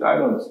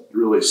don't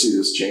really see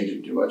this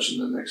changing too much in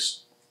the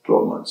next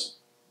 12 months.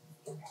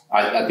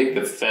 I think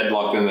the Fed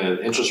locked in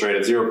the interest rate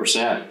at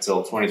 0%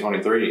 until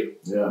 2023.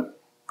 Yeah.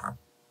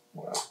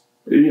 Wow.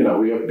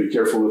 We have to be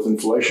careful with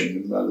inflation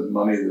and the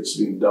money that's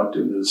being dumped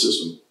into the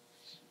system.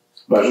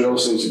 But real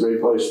estate's a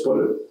great place to put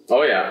it.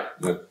 Oh yeah.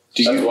 Do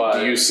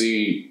you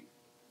see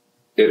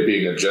it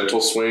being a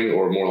gentle swing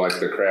or more like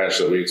the crash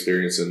that we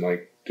experienced in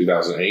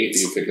 2008? Do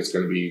you think it's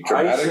going to be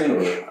dramatic?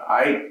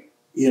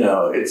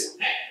 It's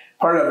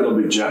part of it will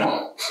be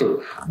gentle.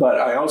 But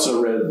I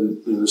also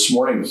read this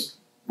morning's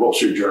Wall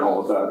Street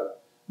Journal about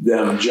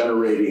them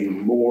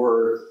generating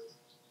more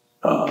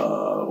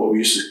what we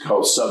used to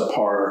call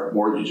subpar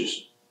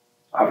mortgages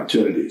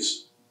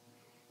opportunities,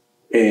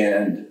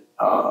 and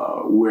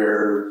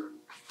where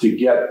to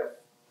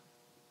get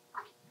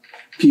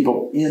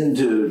people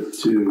into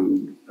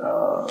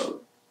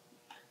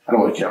I don't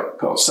want to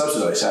call it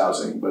subsidized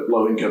housing, but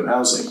low-income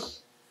housing,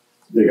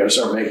 they got to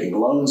start making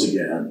loans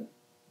again,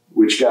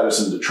 which got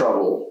us into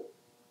trouble,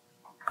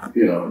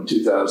 in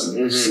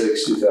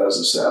 2006,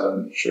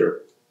 2007. Sure.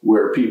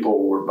 Where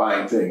people were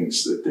buying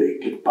things that they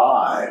could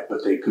buy,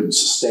 but they couldn't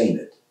sustain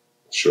it.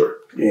 Sure.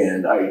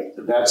 And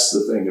that's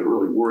the thing that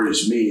really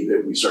worries me,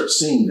 that we start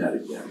seeing that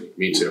again.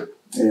 Me too.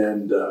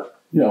 And,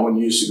 when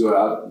you used to go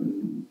out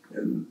and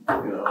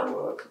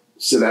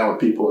sit down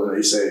with people and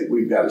they say,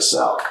 we've got to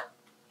sell.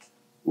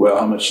 Well,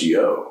 how much do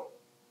you owe?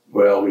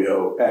 Well, we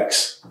owe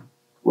X.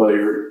 Well,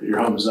 your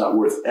home's not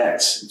worth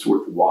X, it's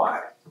worth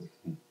Y.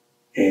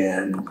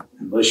 And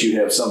unless you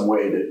have some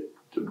way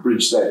to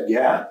bridge that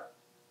gap,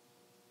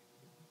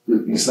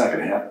 it's not going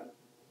to happen.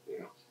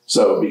 Yeah.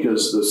 So,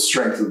 because the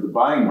strength of the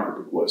buying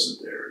market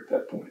wasn't there at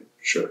that point.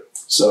 Sure.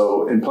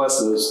 So, and plus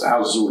those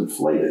houses were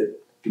inflated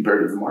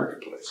compared to the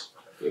marketplace.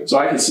 Yeah. So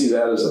I can see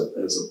that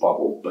as a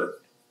bubble, but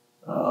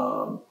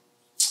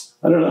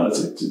I don't know.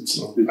 It's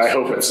I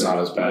hope it's not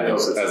as bad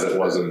as it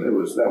was.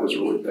 That was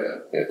really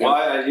bad. Yeah.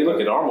 Well, you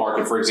look at our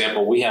market, for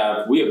example. We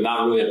have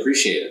not really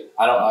appreciated.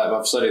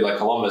 I've studied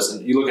Columbus,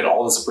 and you look at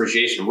all this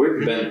appreciation.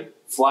 We've been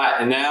flat,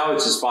 and now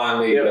it's just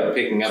finally been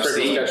picking up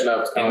steam.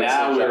 And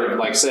now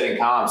we're setting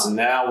comps, and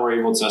now we're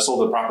able to. I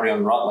sold the property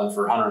on Rutland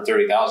for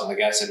 $130,000. The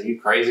guy said, "Are you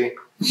crazy?"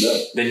 Yeah.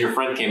 Then your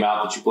friend came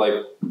out that you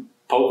play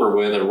poker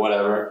with or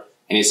whatever,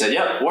 and he said,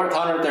 "Yep, worth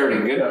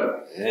 $130. Good,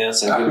 yeah,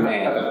 that's a good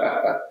man."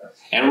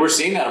 And we're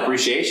seeing that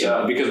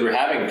appreciation because we're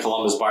having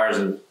Columbus buyers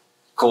and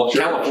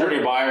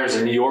California buyers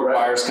and New York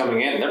buyers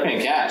coming in. They're paying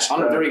cash.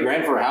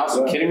 $130,000 for a house.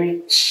 Are you kidding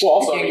me? Well,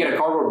 also, you can't get a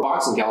cardboard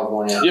box in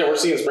California. Yeah, we're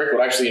seeing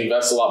Springfield actually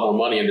invest a lot more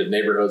money into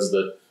neighborhoods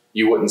that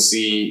you wouldn't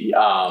see,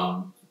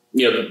 that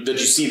you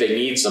see they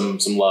need some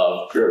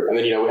love. Sure. And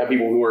then, we have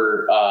people who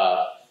are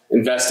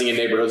investing in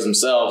neighborhoods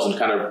themselves and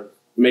kind of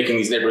making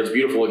these neighborhoods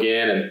beautiful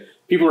again. And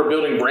people are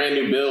building brand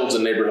new builds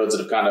in neighborhoods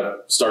that have kind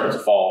of started to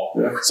fall.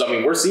 Yeah. So,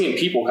 we're seeing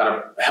people kind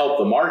of help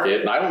the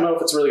market. And I don't know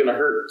if it's really going to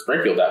hurt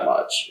Springfield that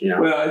much.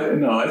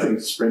 Well, I think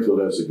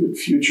Springfield has a good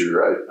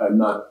future. I'm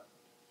not.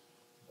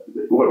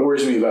 What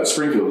worries me about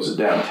Springfield is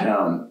the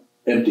downtown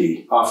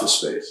empty office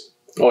space.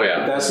 Oh,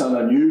 yeah. But that's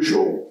not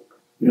unusual.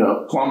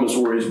 Columbus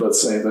worries about the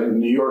same thing.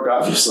 New York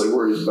obviously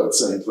worries about the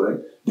same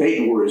thing.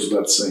 Dayton worries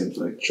about the same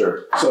thing.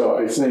 Sure. So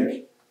I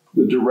think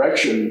the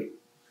direction,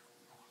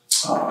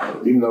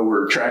 even though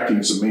we're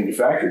attracting some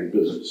manufacturing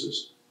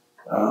businesses,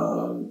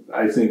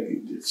 I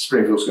think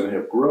Springfield's going to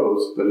have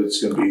growth, but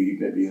it's going to be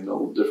maybe in a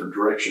little different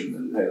direction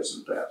than it has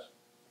in the past.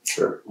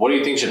 Sure. What do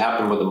you think should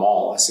happen with the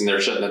mall? I seen they're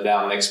shutting it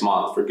down next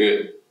month for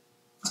good.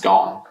 It's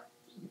gone.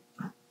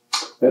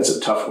 That's a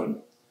tough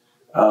one.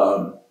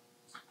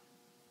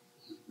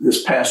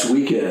 This past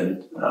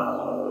weekend,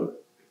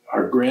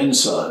 our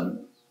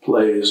grandson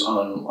plays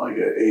on like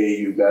an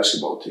AAU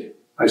basketball team,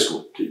 high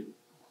school team.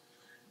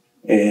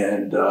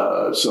 And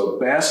so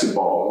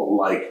basketball,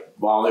 like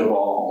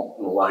volleyball,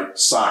 like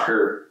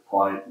soccer,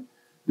 like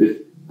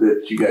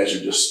that you guys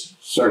are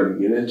just starting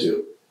to get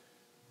into.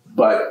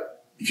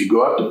 But if you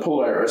go up to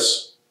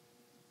Polaris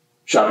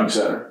Shopping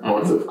Center,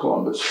 north of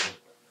Columbus,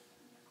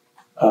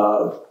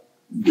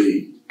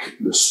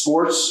 the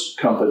sports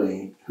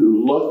company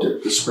who looked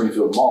at the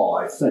Springfield Mall,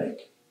 I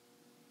think,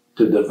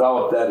 to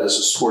develop that as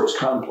a sports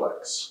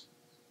complex,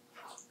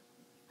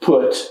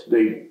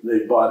 they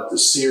bought the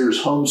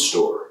Sears home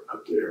store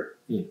up there,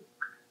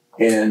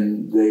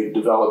 and they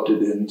developed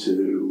it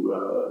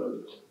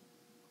into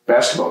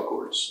basketball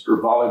courts or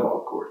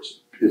volleyball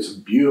courts. It's a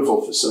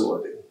beautiful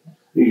facility.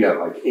 You got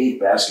like 8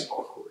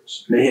 basketball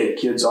courts. They had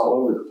kids all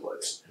over the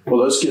place. Well,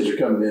 those kids are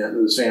coming in,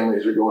 those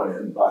families are going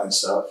in, buying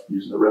stuff,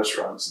 using the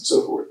restaurants and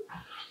so forth.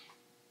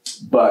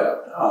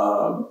 But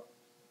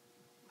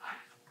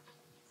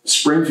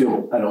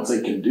Springfield, I don't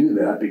think, can do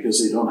that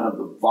because they don't have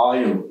the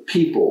volume of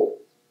people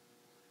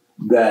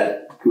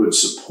that could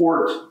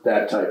support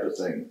that type of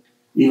thing.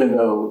 Even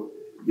though,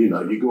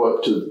 you go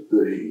up to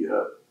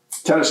the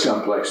tennis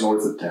complex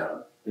north of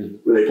town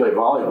where they play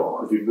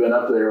volleyball. If you've been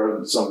up there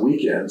on some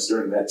weekends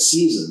during that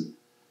season,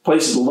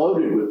 place is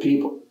loaded with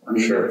people. I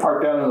mean, they're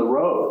parked out on the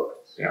road.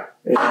 Yeah.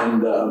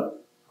 And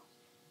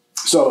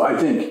so I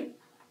think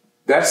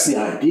that's the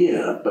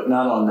idea, but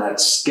not on that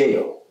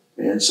scale.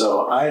 And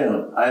so I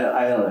don't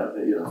have,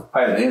 if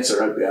I had an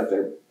answer, I'd be out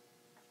there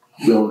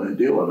willing and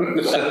dealing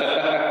with it.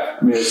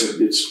 I mean,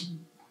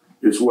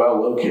 it's well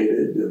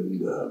located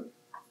and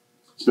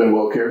it's been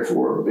well cared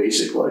for,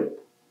 basically.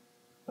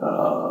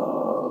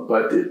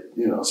 But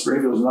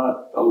Springfield's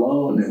not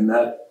alone in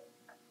that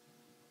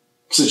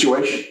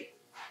situation.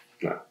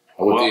 No.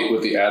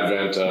 With the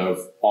advent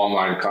of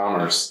online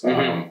commerce,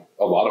 a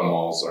lot of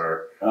malls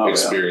are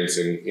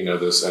experiencing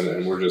this,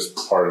 and we're just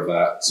part of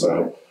that. So,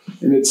 right.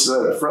 And it's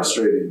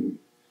frustrating.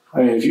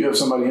 I mean, if you have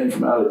somebody in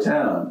from out of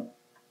town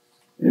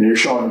and you're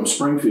showing them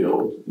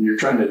Springfield and you're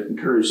trying to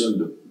encourage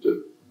them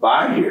to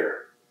buy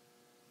here,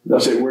 they'll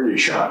say, "Where do you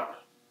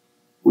shop?"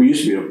 We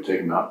used to be able to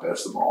take them out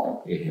past the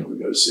mall. We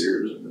go to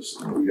Sears, and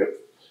we got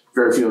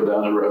Fairfield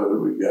down the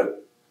road. We've got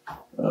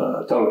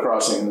Tuttle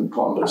Crossing in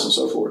Columbus and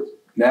so forth.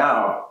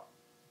 Now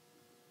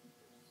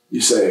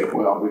you say,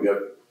 "Well, we got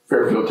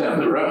Fairfield down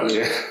the road,"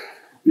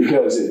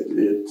 because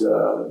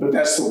but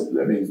that's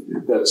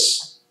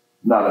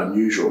not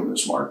unusual in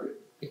this market.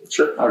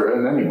 Sure. Or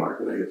in any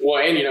market, I guess. Well,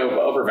 and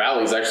Upper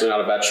Valley is actually not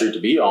a bad street to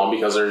be on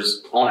because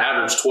there's on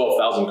average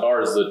 12,000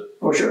 cars that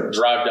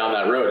drive down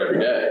that road every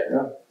day.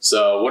 Yeah.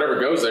 So whatever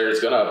goes there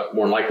is going to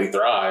more than likely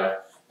thrive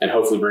and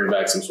hopefully bring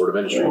back some sort of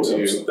industry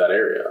to that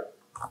area.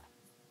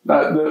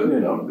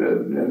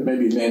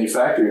 Maybe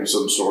manufacturing of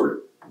some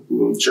sort.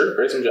 Sure,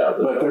 create some jobs.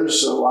 But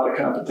there's a lot of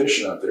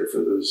competition out there for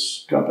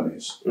those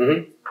companies.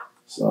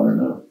 So I don't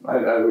know.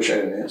 I wish I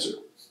had an answer.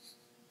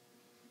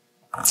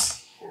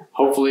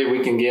 Hopefully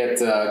we can get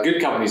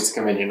good companies to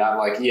come in here, not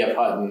like E.F.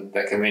 Hutton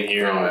that come in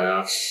here. Oh,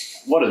 yeah.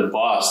 What a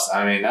bust.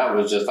 I mean, I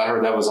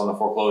heard that was on the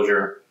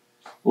foreclosure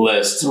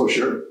list. Oh,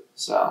 sure.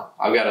 So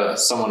I've got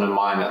someone in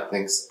mind that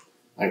thinks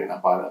they're going to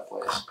buy that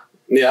place.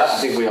 Yeah. I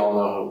think we all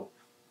know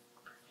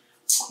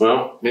who.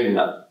 Well, maybe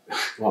not. I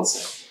won't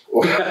say.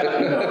 When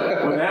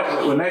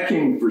that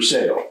came for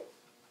sale.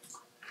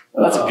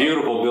 That's a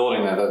beautiful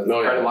building, the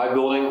Credit Life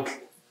building.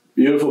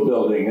 Beautiful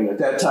building, and at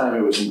that time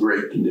it was in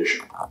great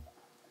condition.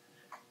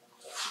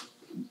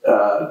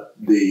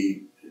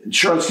 The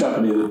insurance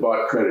company that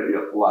bought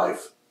Credit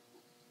Life,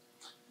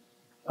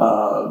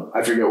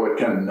 I forget what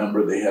kind of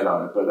number they had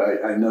on it, but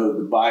I know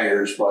the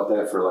buyers bought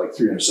that for like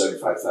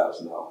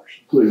 $375,000,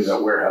 including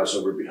that warehouse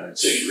over behind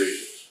St.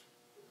 Regis.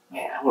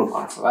 Man, I would have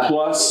gone for that.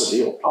 Plus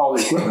all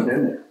the equipment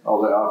in there,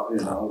 all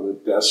the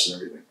desks and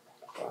everything.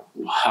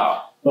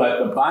 Wow. But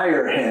the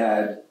buyer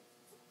had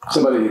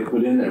somebody that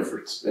put in there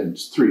in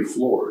 3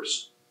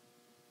 floors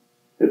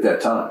at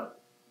that time.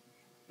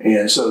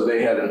 And so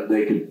they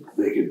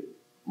could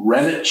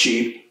rent it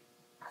cheap,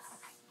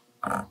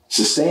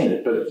 sustain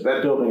it. But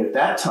that building at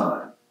that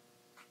time,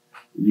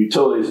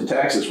 utilities and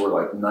taxes were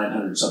like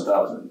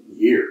 $900,000 a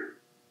year.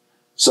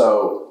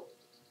 So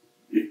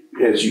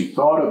as you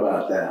thought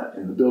about that,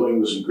 and the building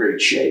was in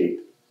great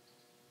shape,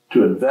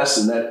 to invest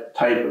in that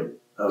type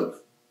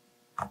of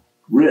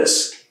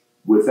risk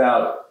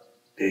without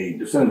a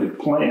definitive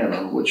plan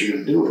on what you're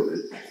going to do with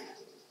it,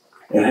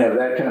 and have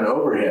that kind of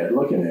overhead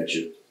looking at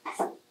you,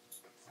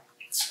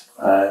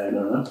 I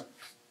don't know.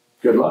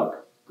 Good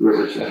luck.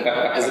 Is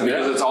it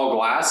because it's all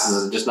glass?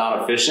 Is it just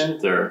not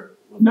efficient, or?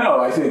 No,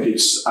 I'm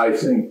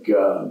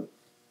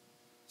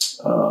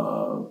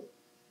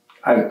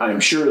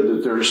sure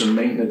that there are some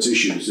maintenance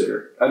issues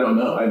there. I don't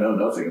know. I know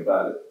nothing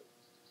about it.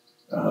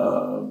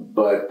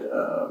 But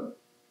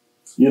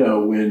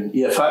when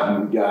E.F.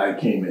 Hutton guy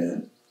came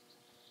in,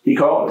 he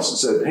called us and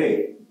said,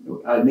 hey,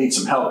 I need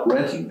some help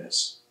renting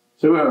this.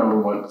 So we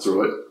went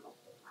through it.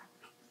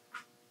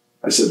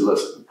 I said,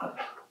 listen,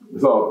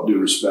 with all due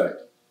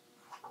respect,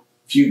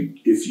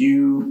 if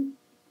you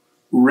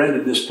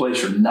rented this place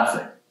for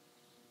nothing,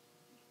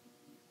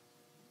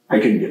 I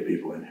couldn't get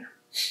people in here.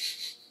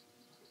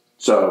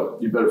 So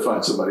you better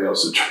find somebody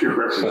else to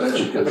represent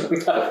you.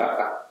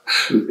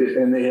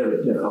 And they have,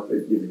 they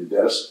give you the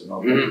desk and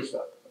all that of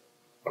stuff.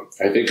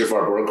 I think if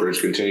our brokerage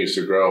continues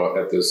to grow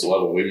at this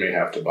level, we may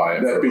have to buy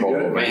it. That'd be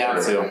Coldwell good. May Banker.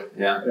 have to.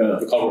 Yeah. Yeah.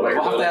 We'll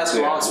have to ask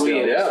Ron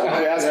Sweet. Yeah, we'll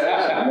have to ask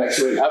that.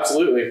 Next week.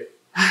 Absolutely.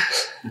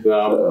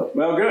 So,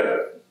 Well,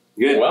 good.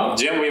 Good. Well,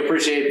 Jim, we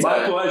appreciate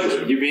My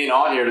pleasure. you being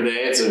on here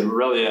today. It's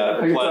really a I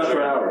can talk for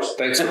pleasure. hours.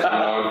 Thanks for coming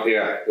on.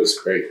 Yeah, it was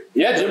great.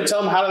 yeah, Jim,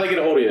 tell them how do they get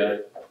a hold of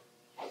you?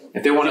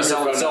 If they want to Give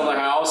your sell phone their number.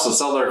 house and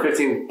sell their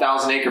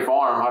 15,000 acre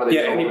farm, how do they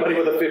Yeah, get a hold of anybody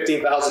it? with a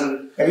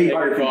 15,000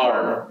 Anybody acre can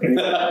farm.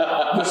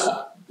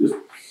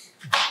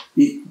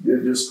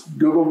 Just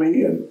Google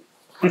me, and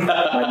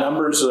my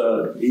number's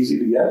easy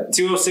to get.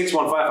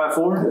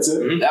 206-1554? That's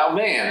it. Oh,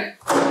 man.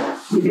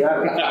 You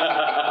got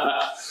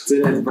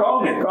it.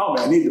 Call me.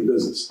 I need the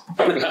business.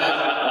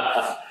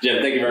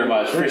 Jim, thank you very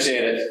much.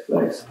 Appreciate it.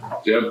 Thanks.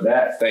 Jim,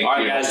 thank All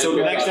right, you. guys. Till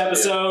the next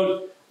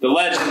episode, The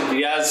Legend. If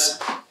you guys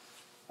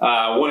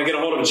want to get a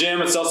hold of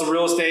Jim and sell some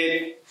real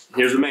estate,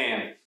 here's the man.